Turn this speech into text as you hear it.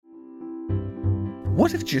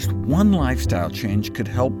What if just one lifestyle change could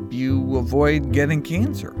help you avoid getting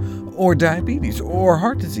cancer, or diabetes, or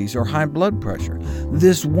heart disease, or high blood pressure?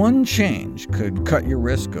 This one change could cut your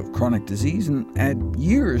risk of chronic disease and add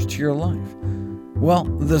years to your life. Well,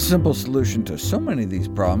 the simple solution to so many of these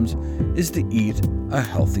problems is to eat a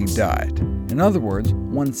healthy diet. In other words,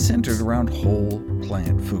 one centered around whole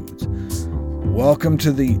plant foods. Welcome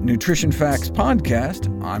to the Nutrition Facts Podcast.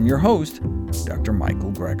 I'm your host, Dr.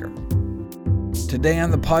 Michael Greger. Today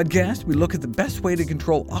on the podcast, we look at the best way to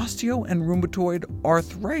control osteo and rheumatoid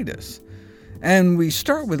arthritis. And we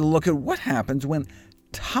start with a look at what happens when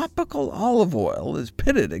topical olive oil is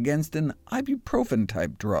pitted against an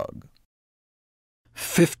ibuprofen-type drug.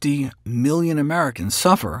 50 million Americans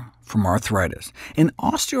suffer from arthritis, and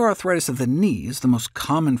osteoarthritis of the knee is the most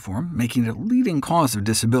common form, making it a leading cause of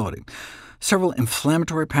disability. Several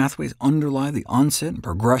inflammatory pathways underlie the onset and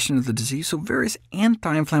progression of the disease, so various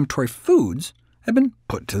anti-inflammatory foods have been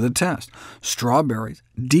put to the test. Strawberries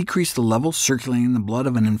decrease the levels circulating in the blood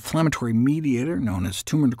of an inflammatory mediator known as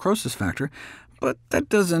tumor necrosis factor, but that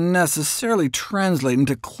doesn't necessarily translate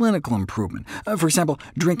into clinical improvement. For example,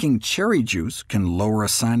 drinking cherry juice can lower a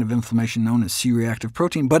sign of inflammation known as C-reactive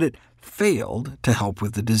protein, but it failed to help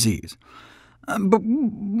with the disease. But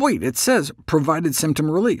wait, it says provided symptom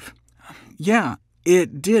relief. Yeah,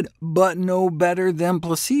 it did, but no better than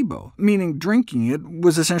placebo, meaning drinking it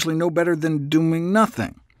was essentially no better than doing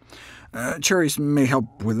nothing. Cherries may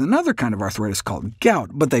help with another kind of arthritis called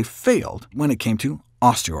gout, but they failed when it came to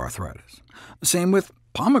osteoarthritis. Same with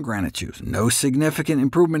pomegranate juice. No significant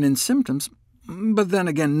improvement in symptoms, but then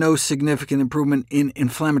again, no significant improvement in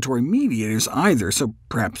inflammatory mediators either, so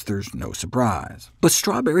perhaps there's no surprise. But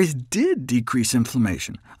strawberries did decrease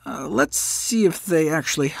inflammation. Let's see if they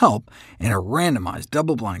actually help in a randomized,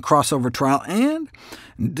 double-blind crossover trial, and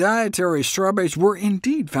dietary strawberries were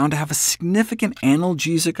indeed found to have a significant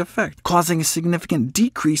analgesic effect, causing a significant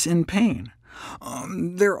decrease in pain.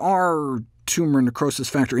 There are tumor necrosis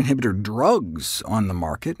factor inhibitor drugs on the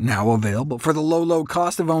market, now available, for the low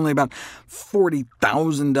cost of only about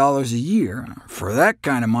 $40,000 a year. For that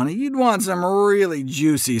kind of money, you'd want some really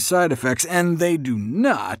juicy side effects, and they do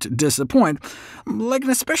not disappoint, like an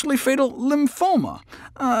especially fatal lymphoma.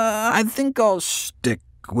 I think I'll stick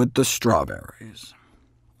with the strawberries.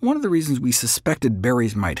 One of the reasons we suspected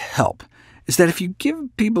berries might help is that if you give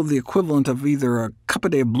people the equivalent of either a cup a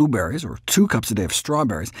day of blueberries or 2 cups a day of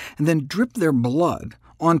strawberries, and then drip their blood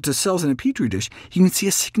onto cells in a petri dish, you can see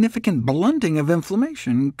a significant blunting of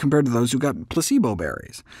inflammation compared to those who got placebo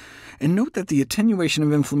berries. And note that the attenuation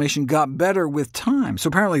of inflammation got better with time, so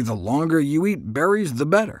apparently the longer you eat berries, the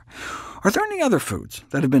better. Are there any other foods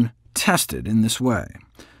that have been tested in this way?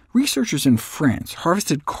 Researchers in France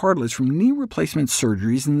harvested cartilage from knee replacement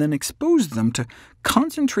surgeries and then exposed them to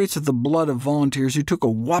concentrates of the blood of volunteers who took a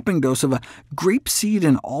whopping dose of a grapeseed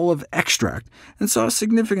and olive extract, and saw a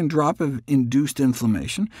significant drop of induced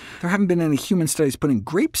inflammation. There haven't been any human studies putting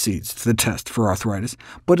grape seeds to the test for arthritis,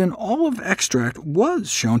 but an olive extract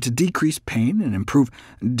was shown to decrease pain and improve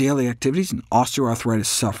daily activities in osteoarthritis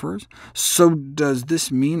sufferers. So does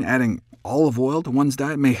this mean adding olive oil to one's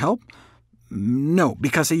diet may help? No,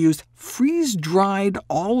 because they used freeze-dried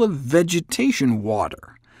olive vegetation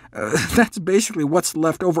water. That's basically what's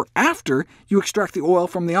left over after you extract the oil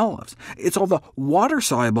from the olives. It's all the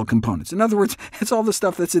water-soluble components. In other words, it's all the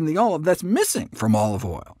stuff that's in the olive that's missing from olive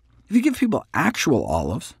oil. If you give people actual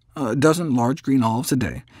olives, a dozen large green olives a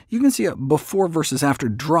day, you can see a before versus after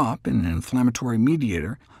drop in an inflammatory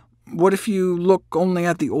mediator. What if you look only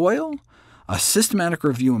at the oil? A systematic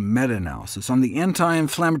review and meta-analysis on the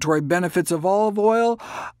anti-inflammatory benefits of olive oil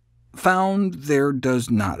found there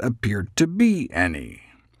does not appear to be any.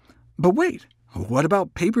 But wait, what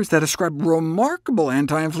about papers that ascribe remarkable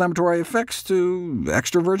anti-inflammatory effects to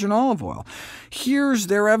extra virgin olive oil? Here's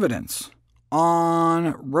their evidence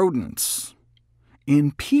on rodents.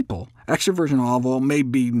 In people, extra virgin olive oil may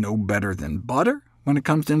be no better than butter when it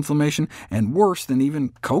comes to inflammation, and worse than even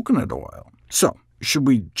coconut oil. So, should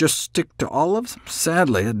we just stick to olives?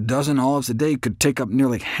 Sadly, a dozen olives a day could take up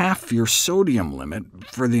nearly half your sodium limit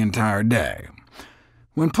for the entire day.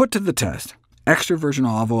 When put to the test, extra virgin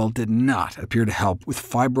olive oil did not appear to help with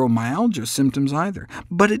fibromyalgia symptoms either,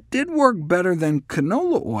 but it did work better than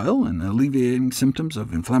canola oil in alleviating symptoms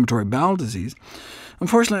of inflammatory bowel disease.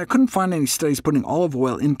 Unfortunately, I couldn't find any studies putting olive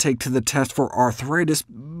oil intake to the test for arthritis,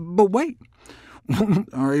 but wait.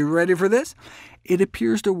 Are you ready for this? It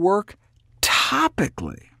appears to work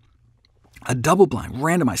topically. A double-blind,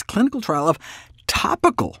 randomized clinical trial of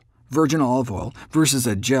topical virgin olive oil versus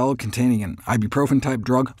a gel containing an ibuprofen-type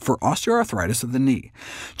drug for osteoarthritis of the knee.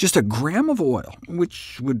 Just a gram of oil,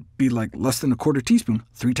 which would be like less than a quarter teaspoon,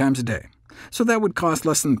 3 times a day. So that would cost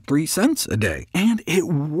less than 3 cents a day, and it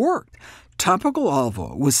worked. Topical olive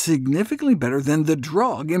oil was significantly better than the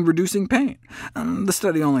drug in reducing pain. The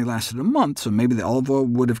study only lasted a month, so maybe the olive oil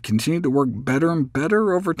would have continued to work better and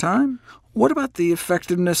better over time. What about the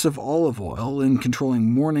effectiveness of olive oil in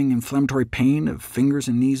controlling morning inflammatory pain of fingers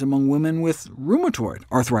and knees among women with rheumatoid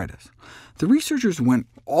arthritis? The researchers went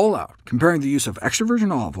all out, comparing the use of extra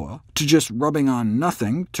virgin olive oil to just rubbing on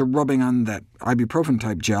nothing to rubbing on that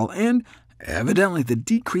ibuprofen-type gel, and evidently the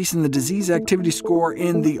decrease in the disease activity score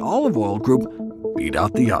in the olive oil group beat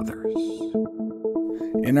out the others.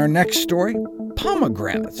 In our next story,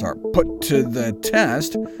 pomegranates are put to the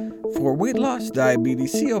test for weight loss,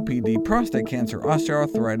 diabetes, COPD, prostate cancer,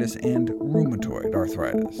 osteoarthritis, and rheumatoid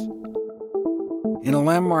arthritis. In a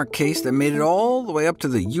landmark case that made it all the way up to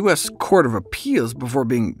the U.S. Court of Appeals before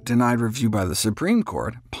being denied review by the Supreme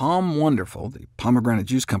Court, Pom Wonderful, the pomegranate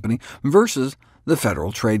juice company, versus the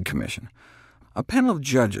Federal Trade Commission. A panel of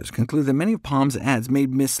judges concluded that many of Pom's ads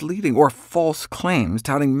made misleading or false claims,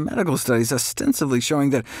 touting medical studies ostensibly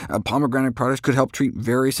showing that pomegranate products could help treat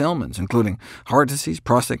various ailments, including heart disease,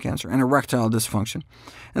 prostate cancer, and erectile dysfunction.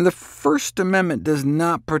 And the First Amendment does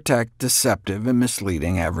not protect deceptive and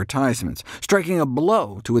misleading advertisements, striking a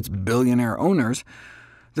blow to its billionaire owners.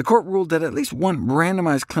 The court ruled that at least one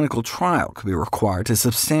randomized clinical trial could be required to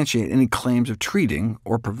substantiate any claims of treating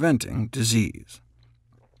or preventing disease.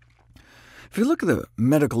 If you look at the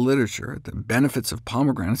medical literature, the benefits of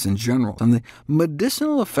pomegranates in general, and the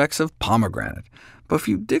medicinal effects of pomegranate, but if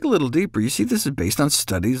you dig a little deeper, you see this is based on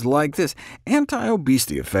studies like this: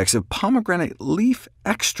 anti-obesity effects of pomegranate leaf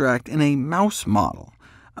extract in a mouse model.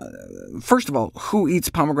 First of all, who eats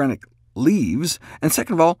pomegranate leaves? And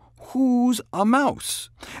second of all, who's a mouse?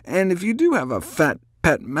 And if you do have a fat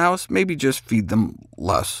pet mouse, maybe just feed them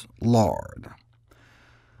less lard.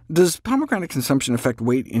 Does pomegranate consumption affect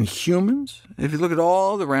weight in humans? If you look at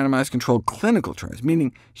all the randomized controlled clinical trials,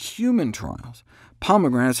 meaning human trials,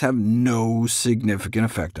 pomegranates have no significant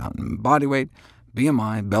effect on body weight,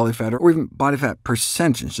 BMI, belly fat, or even body fat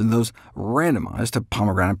percentage in those randomized to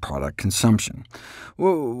pomegranate product consumption.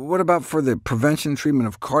 Well, what about for the prevention and treatment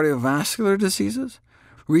of cardiovascular diseases?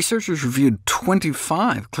 Researchers reviewed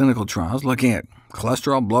 25 clinical trials looking at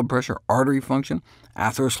cholesterol, blood pressure, artery function,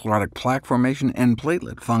 atherosclerotic plaque formation, and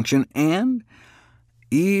platelet function, and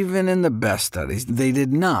even in the best studies, they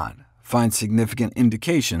did not find significant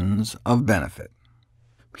indications of benefit.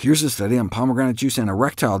 Here's a study on pomegranate juice and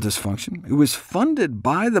erectile dysfunction. It was funded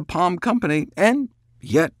by the Pom company, and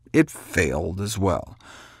yet it failed as well.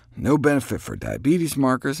 No benefit for diabetes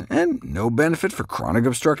markers, and no benefit for chronic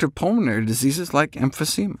obstructive pulmonary diseases like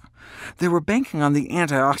emphysema. They were banking on the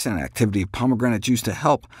antioxidant activity of pomegranate juice to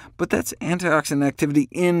help, but that's antioxidant activity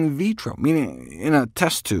in vitro, meaning in a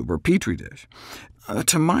test tube or petri dish.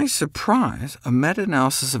 To my surprise, a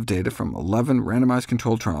meta-analysis of data from 11 randomized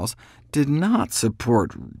controlled trials did not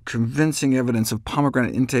support convincing evidence of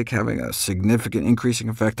pomegranate intake having a significant increasing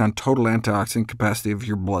effect on total antioxidant capacity of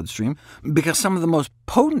your bloodstream, because some of the most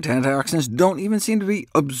potent antioxidants don't even seem to be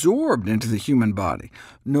absorbed into the human body.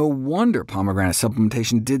 No wonder pomegranate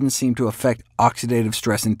supplementation didn't seem to affect oxidative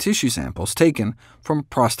stress in tissue samples taken from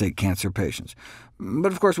prostate cancer patients.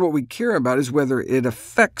 But of course, what we care about is whether it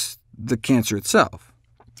affects the cancer itself.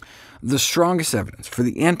 The strongest evidence for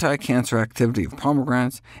the anti-cancer activity of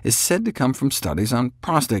pomegranates is said to come from studies on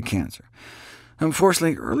prostate cancer.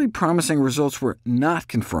 Unfortunately, early promising results were not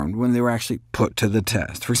confirmed when they were actually put to the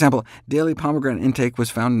test. For example, daily pomegranate intake was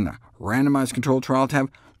found in a randomized controlled trial to have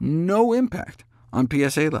no impact on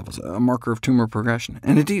PSA levels, a marker of tumor progression.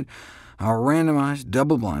 And indeed, a randomized,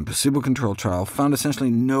 double-blind, placebo-controlled trial found essentially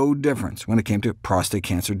no difference when it came to prostate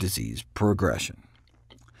cancer disease progression.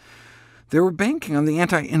 They were banking on the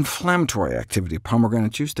anti-inflammatory activity of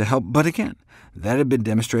pomegranate juice to help, but again, that had been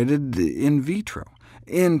demonstrated in vitro.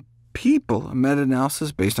 In people, a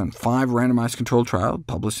meta-analysis based on 5 randomized controlled trials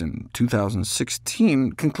published in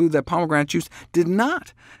 2016 concluded that pomegranate juice did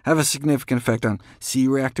not have a significant effect on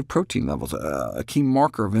C-reactive protein levels, a key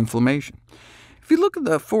marker of inflammation. If you look at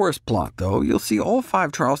the forest plot, though, you'll see all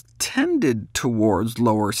 5 trials tended towards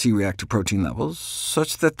lower C-reactive protein levels,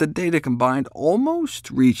 such that the data combined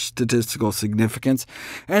almost reached statistical significance,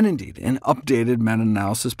 and indeed, an updated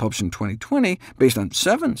meta-analysis published in 2020, based on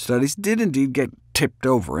 7 studies, did indeed get tipped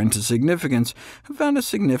over into significance, and found a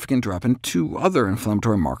significant drop in 2 other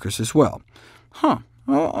inflammatory markers as well.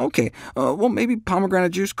 OK, well, maybe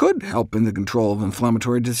pomegranate juice could help in the control of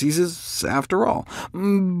inflammatory diseases after all,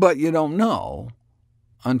 but you don't know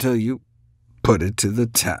until you put it to the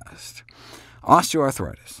test.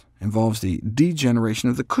 Osteoarthritis involves the degeneration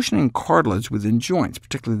of the cushioning cartilage within joints,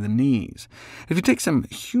 particularly the knees. If you take some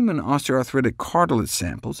human osteoarthritic cartilage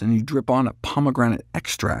samples and you drip on a pomegranate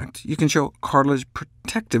extract, you can show cartilage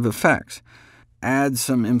protective effects. Add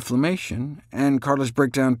some inflammation, and cartilage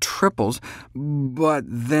breakdown triples, but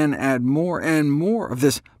then add more and more of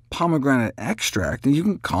this pomegranate extract, and you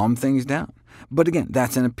can calm things down. But again,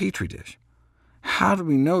 that's in a petri dish. How do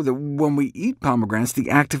we know that when we eat pomegranates, the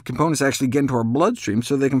active components actually get into our bloodstream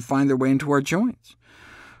so they can find their way into our joints?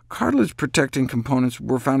 Cartilage-protecting components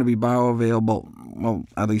were found to be bioavailable, well,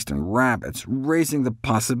 at least in rabbits, raising the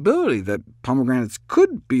possibility that pomegranates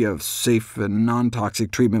could be a safe and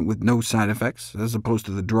non-toxic treatment with no side effects, as opposed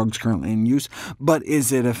to the drugs currently in use. But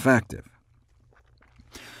is it effective?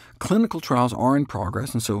 Clinical trials are in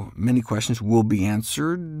progress, and so many questions will be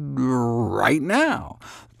answered right now.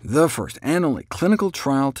 The first and only clinical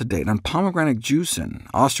trial to date on pomegranate juice and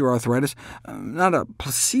osteoarthritis, not a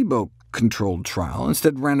placebo-controlled trial,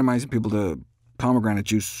 instead randomizing people to pomegranate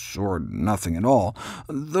juice or nothing at all.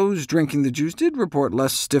 Those drinking the juice did report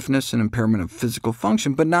less stiffness and impairment of physical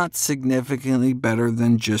function, but not significantly better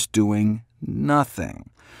than just doing nothing.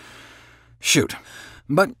 Shoot.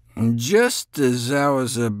 But just as I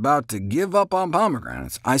was about to give up on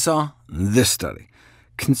pomegranates, I saw this study.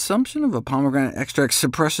 Consumption of a pomegranate extract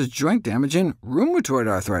suppresses joint damage in rheumatoid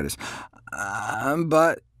arthritis.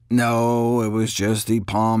 But no, it was just the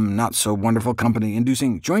Palm not-so-wonderful company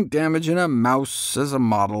inducing joint damage in a mouse as a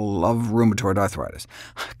model of rheumatoid arthritis.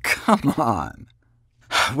 Come on.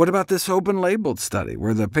 What about this open-labeled study,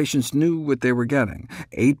 where the patients knew what they were getting?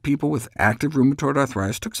 8 people with active rheumatoid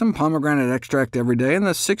arthritis took some pomegranate extract every day, and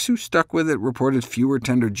the 6 who stuck with it reported fewer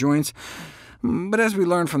tender joints. But as we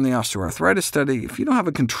learned from the osteoarthritis study, if you don't have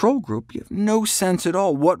a control group, you have no sense at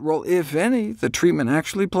all what role, if any, the treatment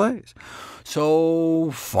actually plays.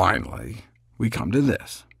 So finally, we come to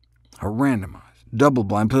this. A randomized,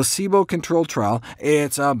 double-blind, placebo-controlled trial.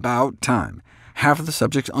 It's about time. Half of the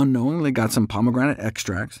subjects unknowingly got some pomegranate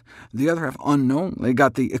extracts. The other half unknowingly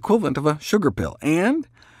got the equivalent of a sugar pill. And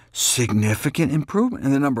significant improvement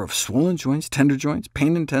in the number of swollen joints, tender joints,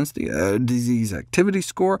 pain intensity, a disease activity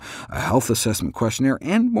score, a health assessment questionnaire,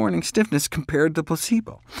 and morning stiffness compared to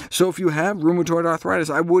placebo. So if you have rheumatoid arthritis,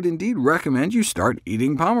 I would indeed recommend you start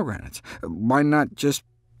eating pomegranates. Why not just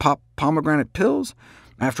pop pomegranate pills?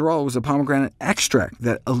 After all, it was a pomegranate extract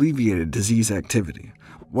that alleviated disease activity.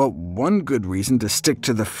 Well, one good reason to stick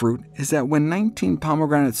to the fruit is that when 19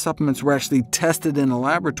 pomegranate supplements were actually tested in a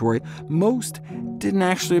laboratory, most didn't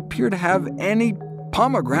actually appear to have any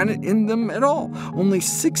pomegranate in them at all. Only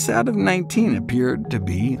 6 out of 19 appeared to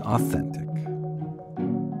be authentic.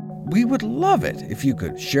 We would love it if you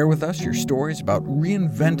could share with us your stories about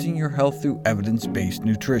reinventing your health through evidence-based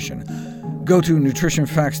nutrition. Go to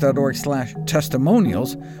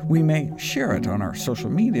nutritionfacts.org/testimonials. We may share it on our social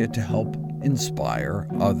media to help inspire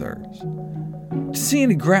others. To see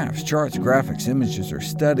any graphs, charts, graphics, images, or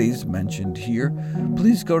studies mentioned here,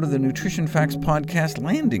 please go to the Nutrition Facts Podcast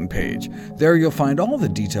landing page. There you'll find all the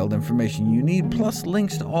detailed information you need, plus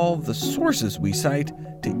links to all of the sources we cite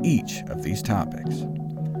to each of these topics.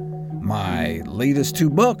 My latest 2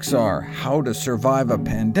 books are How to Survive a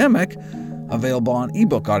Pandemic, available on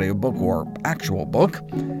ebook, audiobook, or actual book,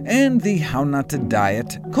 and the How Not to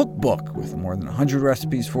Diet cookbook, with more than 100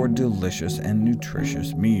 recipes for delicious and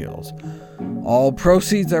nutritious meals. All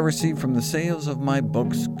proceeds I receive from the sales of my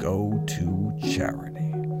books go to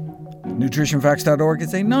charity. NutritionFacts.org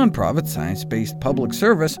is a non-profit, science-based public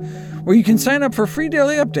service where you can sign up for free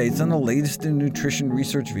daily updates on the latest in nutrition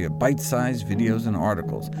research via bite-sized videos and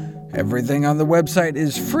articles. Everything on the website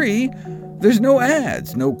is free. There's no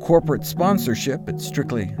ads, no corporate sponsorship. It's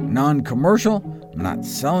strictly non-commercial. I'm not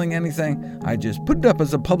selling anything. I just put it up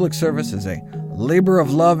as a public service, as a labor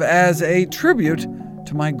of love, as a tribute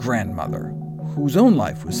to my grandmother, whose own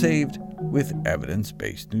life was saved with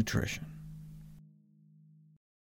evidence-based nutrition.